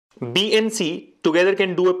B and C together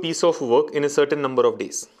can do a piece of work in a certain number of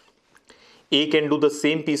days. A can do the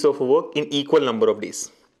same piece of work in equal number of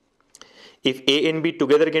days. If A and B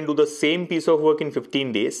together can do the same piece of work in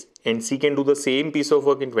 15 days and C can do the same piece of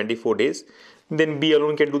work in 24 days, then B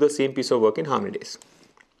alone can do the same piece of work in how many days?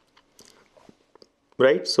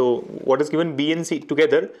 Right? So what is given? B and C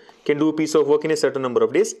together can do a piece of work in a certain number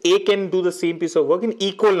of days. A can do the same piece of work in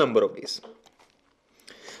equal number of days.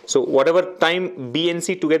 So whatever time B and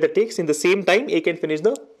C together takes, in the same time A can finish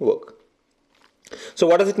the work. So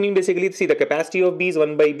what does it mean basically? See, the capacity of B is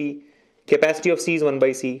 1 by B. Capacity of C is 1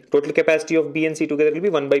 by C. Total capacity of B and C together will be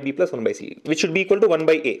 1 by B plus 1 by C, which should be equal to 1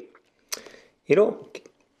 by A. You know,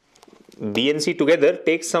 B and C together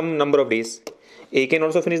takes some number of days. A can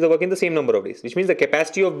also finish the work in the same number of days, which means the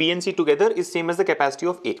capacity of B and C together is same as the capacity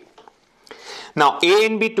of A. Now, A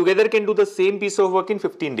and B together can do the same piece of work in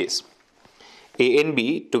 15 days. A and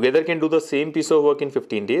B together can do the same piece of work in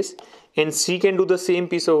 15 days and C can do the same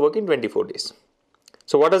piece of work in 24 days.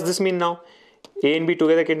 So what does this mean now? A and B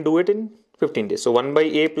together can do it in 15 days. So 1 by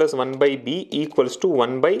A plus 1 by B equals to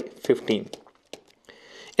 1 by 15.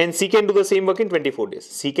 And C can do the same work in 24 days.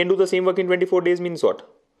 C can do the same work in 24 days means what?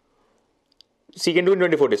 C can do in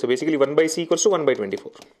 24 days. So basically 1 by C equals to 1 by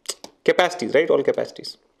 24. Capacities, right? All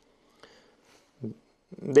capacities.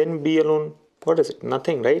 Then B alone, what is it?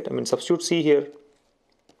 Nothing, right? I mean, substitute C here.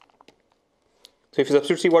 So if you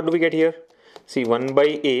substitute C, what do we get here? See, 1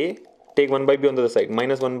 by A, take 1 by B on the other side.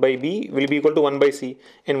 Minus 1 by B will be equal to 1 by C.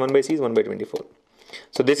 And 1 by C is 1 by 24.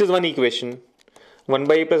 So this is one equation. 1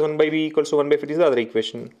 by A plus 1 by B equals to 1 by 50 is the other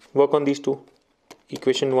equation. Work on these two.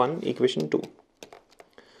 Equation 1, equation 2.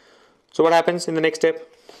 So what happens in the next step?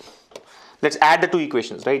 Let's add the two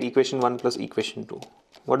equations, right? Equation 1 plus equation 2.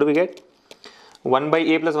 What do we get? 1 by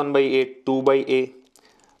A plus 1 by A, 2 by A.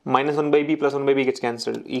 Minus 1 by B plus 1 by B gets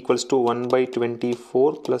cancelled. Equals to 1 by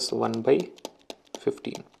 24 plus 1 by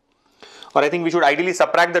 15. Or I think we should ideally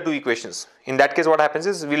subtract the two equations. In that case, what happens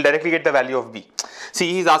is we'll directly get the value of B.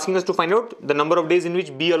 See, he's asking us to find out the number of days in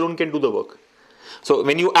which B alone can do the work. So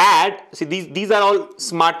when you add, see these are all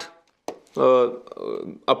smart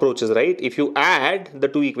approaches, right? If you add the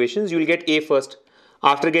two equations, you will get A first.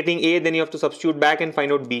 After getting A, then you have to substitute back and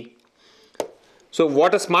find out B. So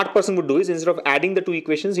what a smart person would do is instead of adding the two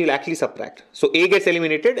equations, he will actually subtract. So A gets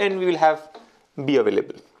eliminated and we will have B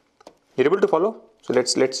available. You're able to follow? So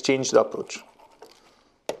let's change the approach.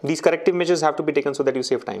 These corrective measures have to be taken so that you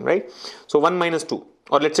save time, right? So 1 minus 2,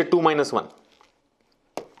 or let's say 2 minus 1.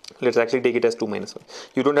 Let's actually take it as 2 minus 1.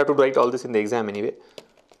 You don't have to write all this in the exam anyway.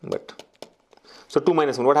 But so 2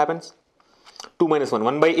 minus 1, what happens? 2 minus 1,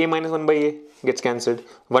 1 by A minus 1 by A gets cancelled.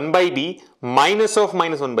 1 by B minus of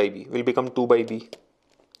minus 1 by B will become 2 by B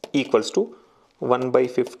equals to 1 by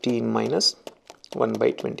 15 minus 1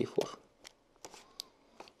 by 24.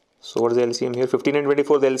 So what is the LCM here? 15 and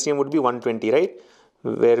 24, the LCM would be 120, right?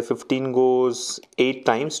 Where 15 goes 8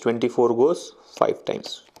 times, 24 goes 5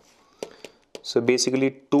 times. So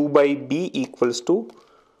basically 2 by B equals to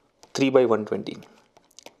 3 by 120.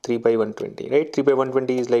 3 by 120, right? 3 by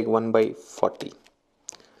 120 is like 1 by 40.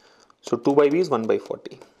 So 2 by B is 1 by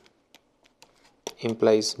 40.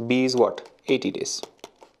 Implies B is what? 80 days.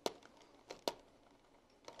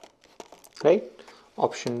 Right?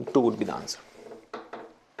 Option 2 would be the answer.